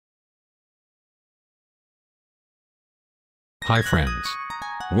Hi friends.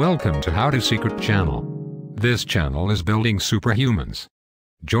 Welcome to How to Secret channel. This channel is building superhumans.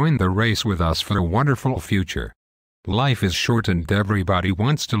 Join the race with us for a wonderful future. Life is short and everybody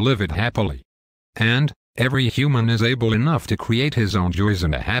wants to live it happily. And every human is able enough to create his own joys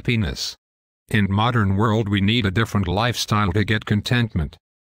and happiness. In modern world we need a different lifestyle to get contentment.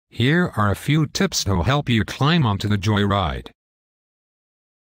 Here are a few tips to help you climb onto the joyride.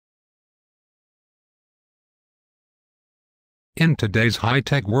 In today's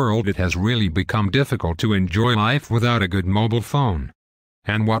high-tech world it has really become difficult to enjoy life without a good mobile phone.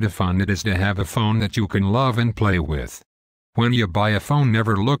 And what a fun it is to have a phone that you can love and play with. When you buy a phone,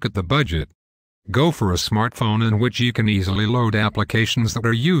 never look at the budget. Go for a smartphone in which you can easily load applications that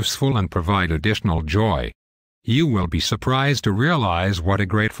are useful and provide additional joy. You will be surprised to realize what a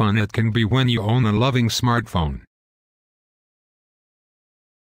great fun it can be when you own a loving smartphone.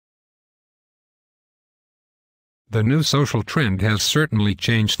 The new social trend has certainly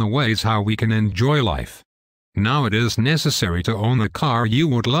changed the ways how we can enjoy life. Now it is necessary to own a car you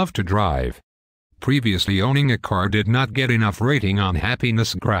would love to drive. Previously, owning a car did not get enough rating on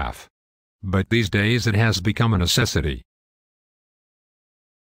happiness graph. But these days it has become a necessity.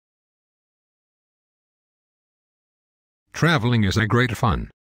 Traveling is a great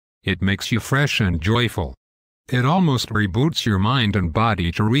fun. It makes you fresh and joyful. It almost reboots your mind and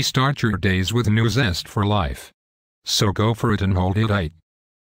body to restart your days with new zest for life. So go for it and hold it tight.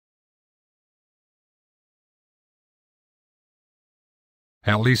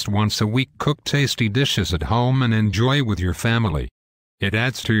 At least once a week, cook tasty dishes at home and enjoy with your family. It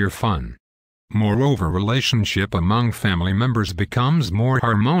adds to your fun. Moreover, relationship among family members becomes more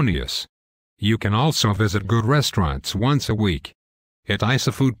harmonious. You can also visit good restaurants once a week. It is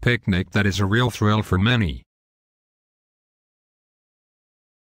a food picnic that is a real thrill for many.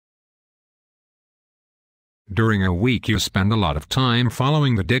 During a week you spend a lot of time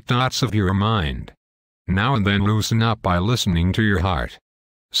following the diktats of your mind. Now and then loosen up by listening to your heart.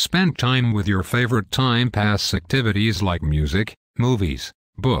 Spend time with your favorite time-pass activities like music, movies,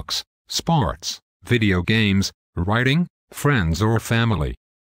 books, sports, video games, writing, friends or family.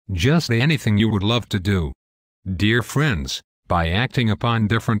 Just anything you would love to do. Dear friends, by acting upon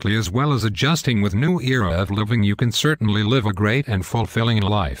differently as well as adjusting with new era of living, you can certainly live a great and fulfilling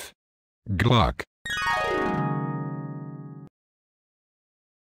life. Good luck.